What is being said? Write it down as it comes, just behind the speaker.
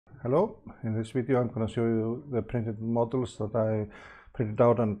Hello, in this video I'm going to show you the printed models that I printed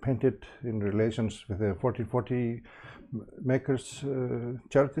out and painted in relations with the 1440 makers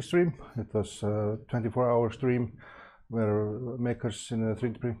charity stream. It was a 24-hour stream where makers in the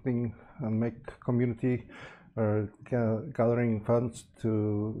 3D printing and make community are gathering funds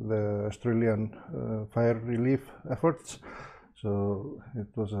to the Australian fire relief efforts. So it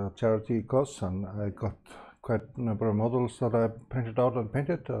was a charity cause, and I got quite a number of models that I printed out and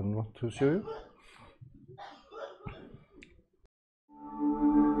painted and want to show you.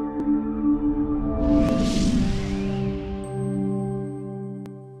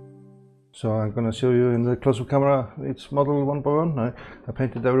 So I'm going to show you in the close-up camera each model one by one. I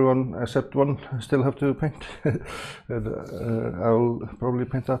painted everyone except one. I still have to paint. I'll probably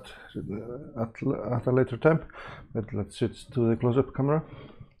paint that at a later time, but let's switch to the close-up camera.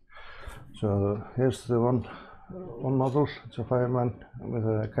 So here's the one model. It's a fireman with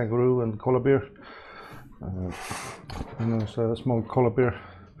a kangaroo and koala bear. And there's a small koala bear.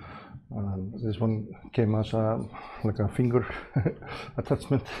 And this one came as like a finger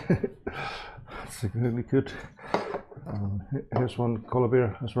attachment. It's really good. Here's one koala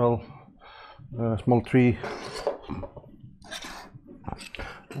bear as well. A small tree.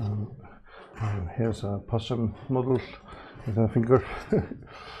 Here's a possum model with a finger.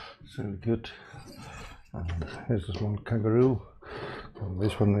 It's really good. And here's this one kangaroo. And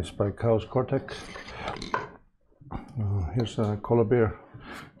this one is by Cow's Cortex. Here's a koala bear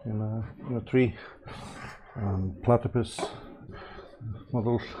in a tree. Platypus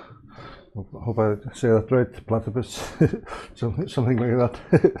model. Hope I say that right. Platypus, something like that,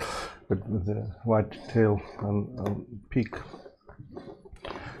 with a white tail and peak.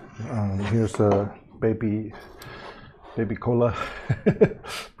 And here's a baby koala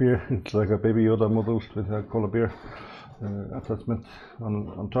bear. It's like a baby Yoda model with a koala bear attachment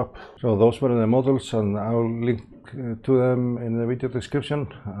on top. So those were the models, and I'll link to them in the video description,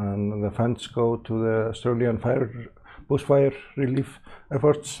 and the funds go to the Australian bushfire relief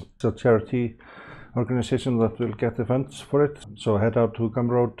efforts. It's a charity organization that will get the funds for it. So head out to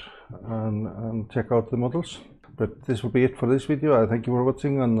Gambody and check out the models. But this will be it for this video. I thank you for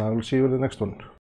watching, and I will see you in the next one.